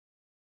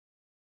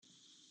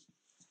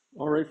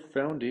All right,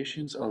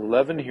 Foundations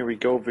 11, here we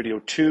go, video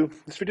 2.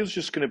 This video is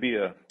just going to be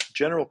a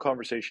general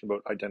conversation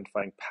about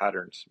identifying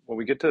patterns. When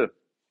we get to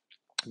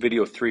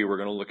video 3, we're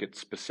going to look at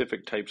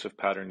specific types of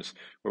patterns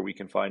where we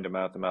can find a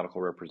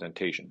mathematical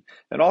representation.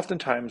 And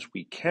oftentimes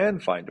we can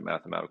find a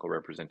mathematical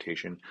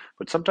representation,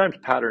 but sometimes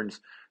patterns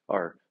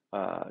are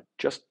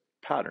just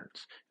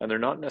patterns, and they're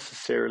not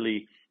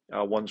necessarily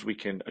ones we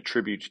can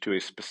attribute to a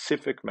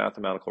specific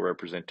mathematical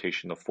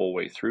representation the full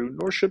way through,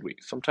 nor should we.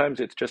 Sometimes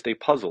it's just a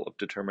puzzle of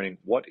determining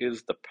what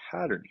is the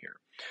pattern here.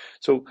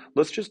 So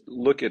let's just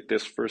look at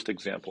this first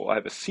example. I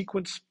have a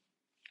sequence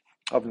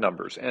of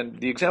numbers, and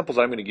the examples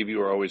I'm going to give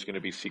you are always going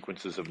to be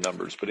sequences of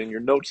numbers, but in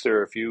your notes there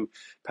are a few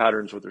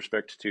patterns with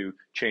respect to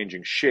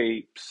changing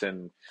shapes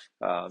and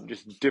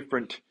just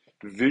different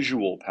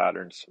visual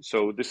patterns.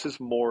 So this is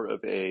more of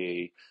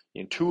a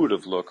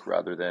intuitive look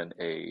rather than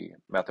a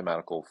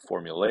mathematical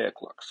formulaic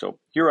look. So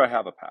here I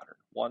have a pattern: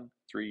 1,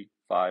 3,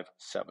 5,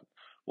 7.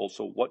 Well,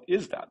 so what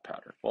is that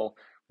pattern? Well,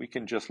 we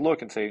can just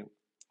look and say,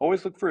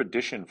 always look for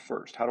addition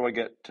first. How do I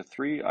get to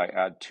 3? I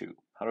add 2.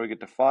 How do I get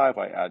to 5?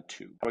 I add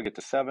 2. How do I get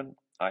to 7?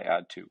 I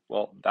add 2.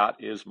 Well, that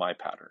is my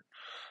pattern.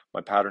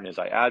 My pattern is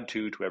I add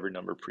 2 to every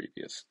number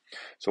previous.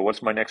 So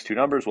what's my next two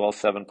numbers? Well,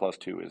 7 plus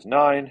 2 is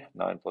 9.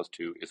 9 plus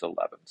 2 is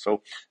 11.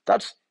 So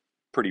that's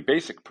pretty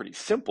basic, pretty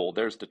simple.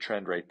 There's the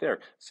trend right there.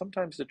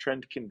 Sometimes the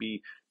trend can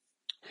be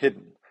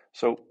hidden.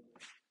 So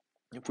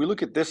if we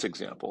look at this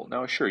example,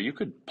 now sure, you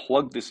could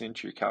plug this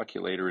into your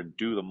calculator and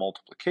do the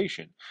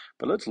multiplication,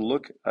 but let's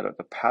look at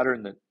the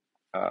pattern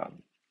that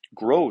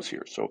grows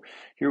here. So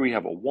here we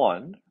have a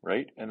 1,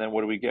 right? And then what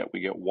do we get? We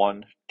get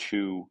 1,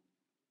 2,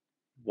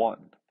 1.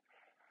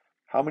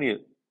 How many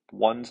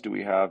ones do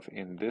we have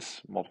in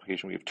this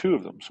multiplication? We have 2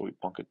 of them, so we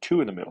plunk a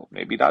 2 in the middle.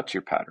 Maybe that's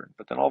your pattern.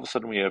 But then all of a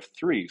sudden we have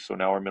 3, so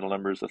now our middle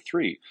number is a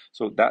 3.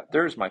 So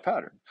there's my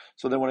pattern.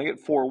 So then when I get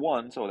 4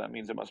 ones, so that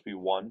means it must be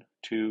 1,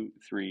 2,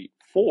 3,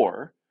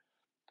 4,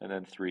 and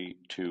then 3,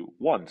 2,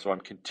 1. So I'm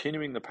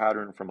continuing the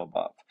pattern from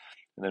above.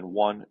 And then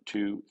 1,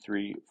 2,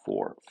 3,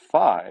 4,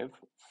 5,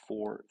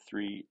 4,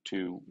 3,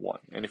 2, 1.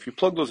 And if you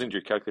plug those into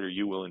your calculator,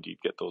 you will indeed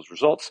get those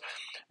results.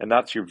 And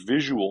that's your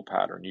visual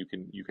pattern. You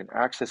can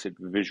access it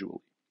visually.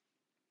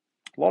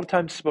 A lot of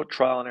times it's about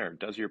trial and error.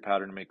 Does your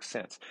pattern make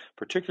sense?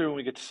 Particularly when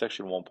we get to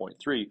section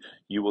 1.3,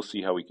 you will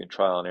see how we can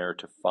trial and error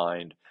to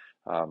find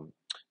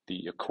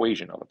the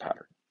equation of a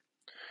pattern.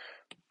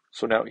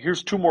 So now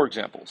here's 2 more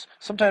examples.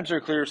 Sometimes they're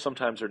clear,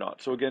 sometimes they're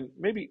not. So again,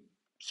 maybe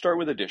start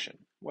with addition.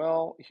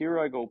 Well, here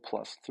I go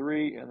plus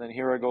 3, and then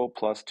here I go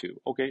plus 2.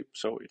 Okay,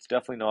 so it's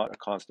definitely not a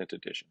constant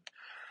addition.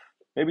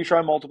 Maybe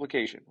try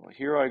multiplication. Well,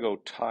 here I go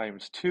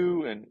times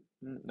 2, and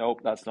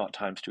nope, that's not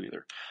times 2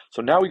 either.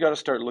 So now we got to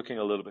start looking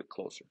a little bit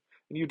closer.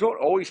 And you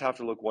don't always have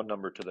to look one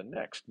number to the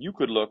next. You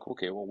could look,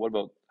 okay, well, what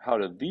about how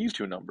do these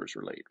 2 numbers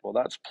relate? Well,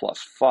 that's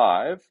plus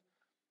 5,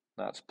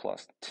 that's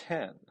plus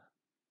 10.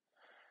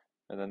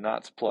 And then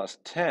that's plus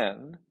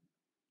 10,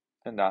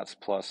 and that's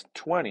plus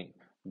 20.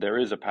 There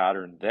is a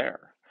pattern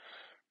there.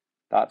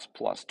 That's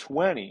plus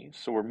 20,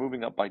 so we're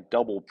moving up by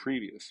double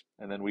previous,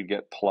 and then we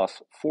get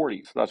plus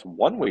 40. So that's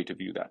one way to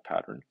view that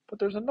pattern, but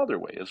there's another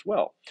way as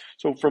well.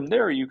 So from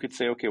there, you could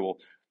say, okay, well,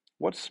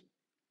 what's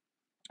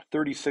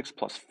 36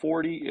 plus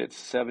 40? It's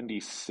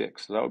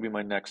 76. So that would be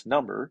my next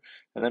number.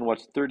 And then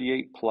what's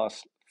 38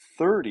 plus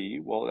 30?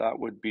 Well, that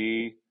would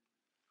be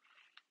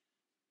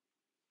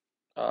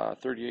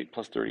 38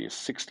 plus 30 is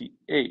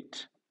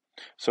 68.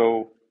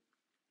 So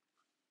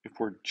if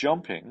we're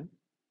jumping,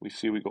 we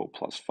see we go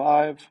plus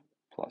 5,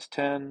 plus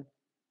 10,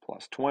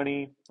 plus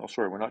 20. Oh,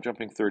 sorry, we're not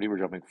jumping 30, we're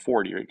jumping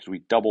 40, right? Because we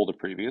double the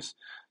previous.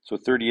 So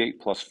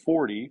 38 plus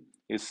 40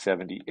 is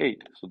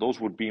 78. So those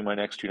would be my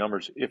next 2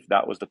 numbers if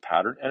that was the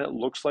pattern. And it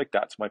looks like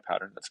that's my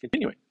pattern that's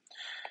continuing.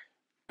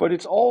 But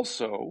it's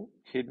also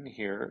hidden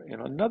here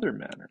in another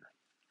manner.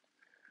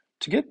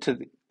 To get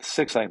to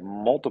 6, I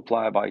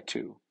multiply by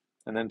 2.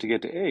 And then to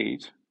get to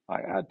 8,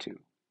 I add 2.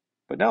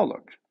 But now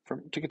look,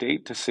 to get to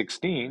 8 to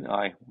 16,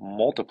 I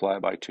multiply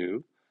by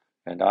 2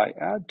 and I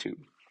add 2.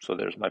 So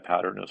there's my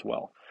pattern as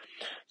well.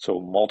 So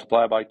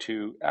multiply by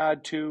 2,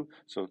 add 2.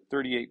 So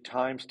 38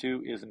 times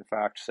 2 is in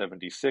fact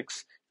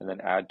 76, and then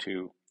add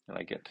 2 and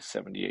I get to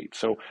 78.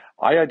 So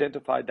I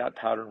identified that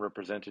pattern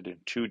represented in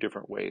 2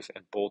 different ways,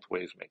 and both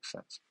ways make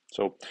sense.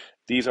 So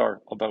these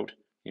are about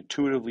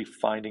intuitively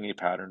finding a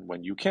pattern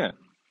when you can.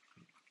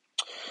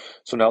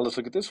 So now let's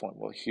look at this one.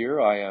 Well, here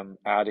I am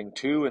adding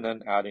 2 and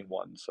then adding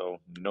 1, so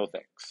no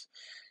thanks.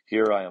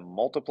 Here I am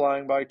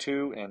multiplying by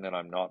 2 and then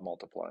I'm not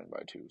multiplying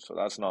by 2, so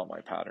that's not my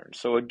pattern.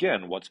 So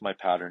again, what's my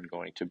pattern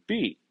going to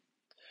be?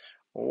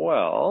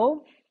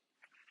 Well,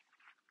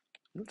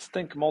 let's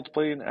think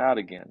multiply and add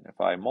again. If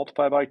I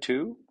multiply by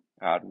 2,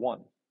 add 1.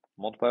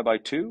 Multiply by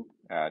 2,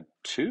 add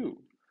 2.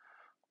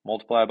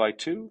 Multiply by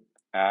 2,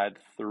 add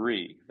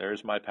 3.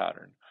 There's my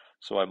pattern.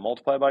 So I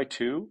multiply by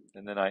 2,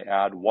 and then I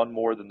add 1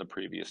 more than the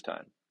previous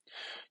time.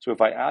 So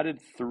if I added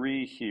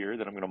 3 here,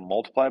 then I'm going to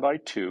multiply by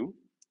 2,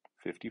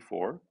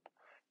 54,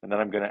 and then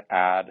I'm going to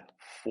add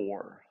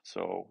 4,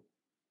 so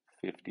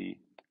 58.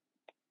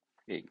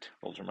 8.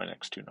 Those are my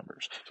next two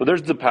numbers. So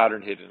there's the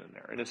pattern hidden in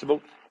there, and it's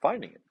about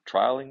finding it,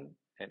 trialing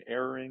and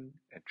erroring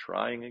and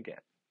trying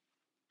again.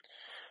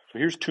 So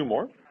here's two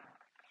more.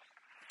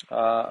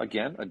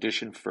 Again,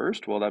 addition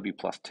first. Well, that'd be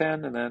plus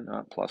 10 and then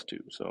plus 2.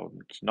 So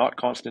it's not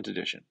constant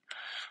addition.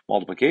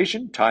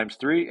 Multiplication, times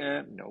 3,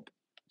 and nope.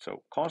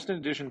 So constant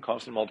addition,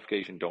 constant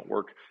multiplication don't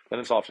work. Then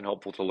it's often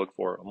helpful to look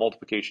for a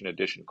multiplication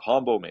addition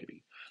combo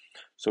maybe.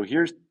 So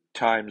here's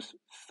times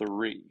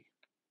 3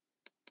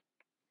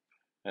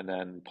 and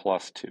then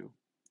plus 2.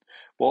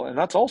 Well, and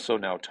that's also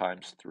now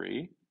times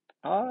 3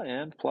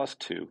 and plus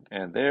 2.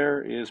 And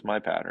there is my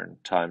pattern,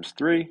 times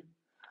 3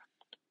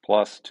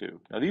 plus 2.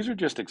 Now, these are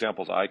just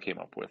examples I came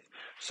up with.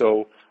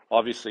 So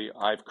obviously,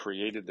 I've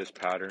created this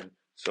pattern,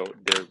 so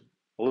they're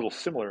a little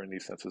similar in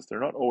these senses. They're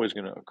not always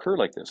going to occur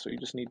like this, so you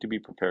just need to be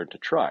prepared to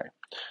try.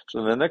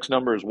 So the next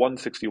number is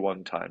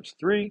 161 times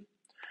 3,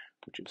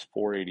 which is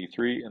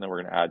 483, and then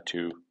we're going to add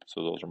 2.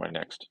 So those are my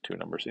next two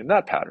numbers in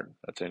that pattern.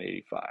 That's an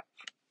 85.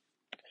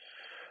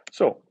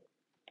 So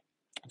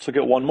let's look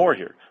at one more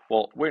here.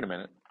 Well, wait a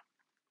minute.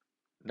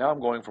 Now I'm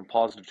going from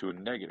positive to a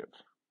negative.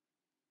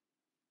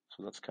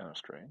 So that's kind of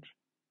strange.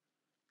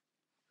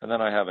 And then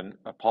I have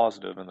a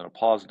positive and then a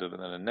positive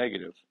and then a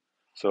negative.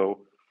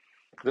 So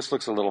this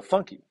looks a little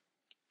funky.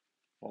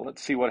 Well,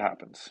 let's see what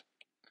happens.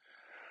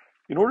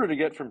 In order to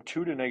get from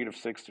 2 to negative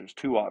 6, there's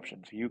two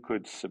options. You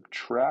could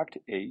subtract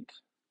 8,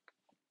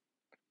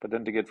 but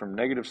then to get from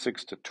negative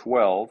 6 to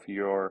 12,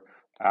 you're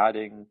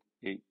adding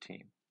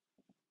 18.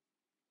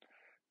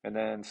 And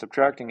then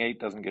subtracting 8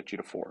 doesn't get you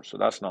to 4, so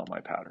that's not my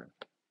pattern.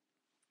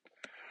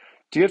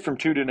 To get from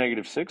 2 to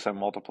negative 6, I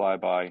multiply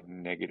by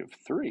negative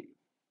 3.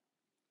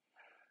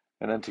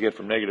 And then to get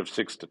from negative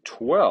 6 to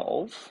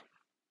 12,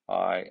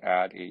 I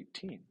add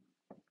 18.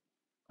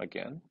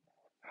 Again,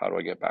 how do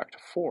I get back to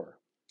 4?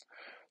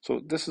 So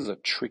this is a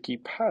tricky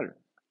pattern.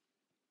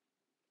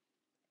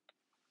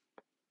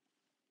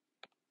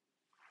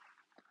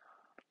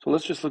 So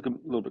let's just look a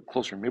little bit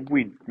closer.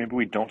 Maybe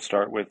we don't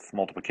start with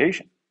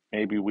multiplication.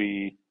 Maybe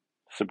we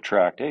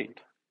subtract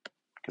 8,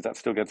 because that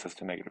still gets us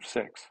to negative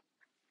 6.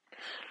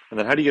 And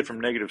then how do you get from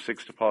negative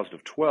 6 to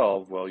positive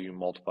 12? Well, you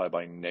multiply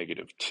by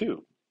negative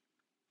 2.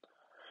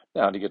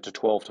 Now to get to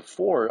 12 to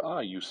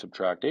 4, you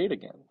subtract 8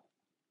 again.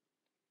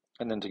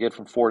 And then to get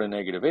from 4 to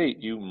negative 8,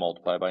 you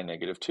multiply by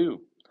negative 2.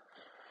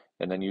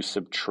 And then you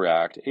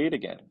subtract 8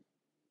 again.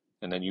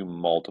 And then you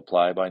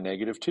multiply by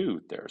negative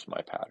 2. There's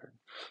my pattern.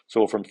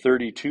 So from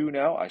 32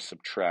 now, I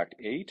subtract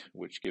 8,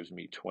 which gives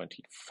me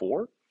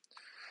 24.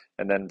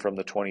 And then from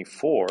the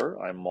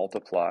 24, I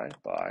multiply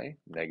by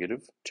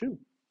negative 2.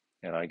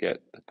 And I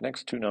get the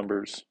next two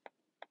numbers,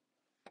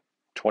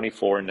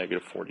 24 and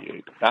negative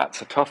 48.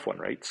 That's a tough one,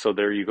 right? So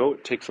there you go.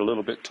 It takes a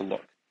little bit to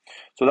look.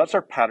 So that's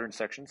our pattern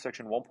section.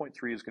 Section 1.3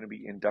 is going to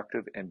be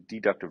inductive and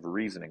deductive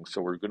reasoning.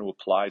 So we're going to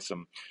apply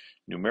some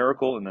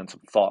numerical and then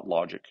some thought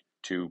logic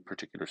to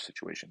particular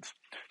situations.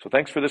 So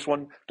thanks for this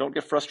one. Don't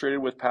get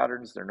frustrated with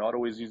patterns. They're not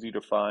always easy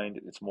to find.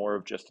 It's more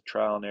of just a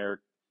trial and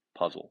error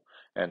puzzle.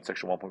 And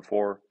section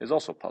 1.4 is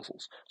also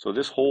puzzles. So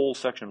this whole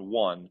section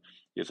 1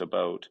 is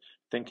about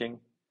thinking,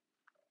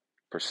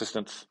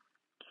 persistence,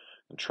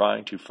 and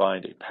trying to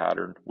find a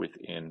pattern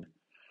within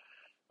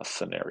a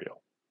scenario.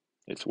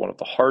 It's one of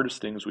the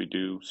hardest things we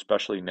do,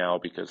 especially now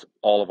because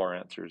all of our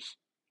answers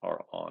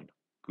are on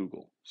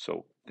Google.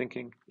 So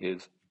thinking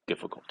is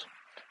difficult.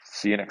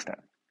 See you next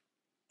time.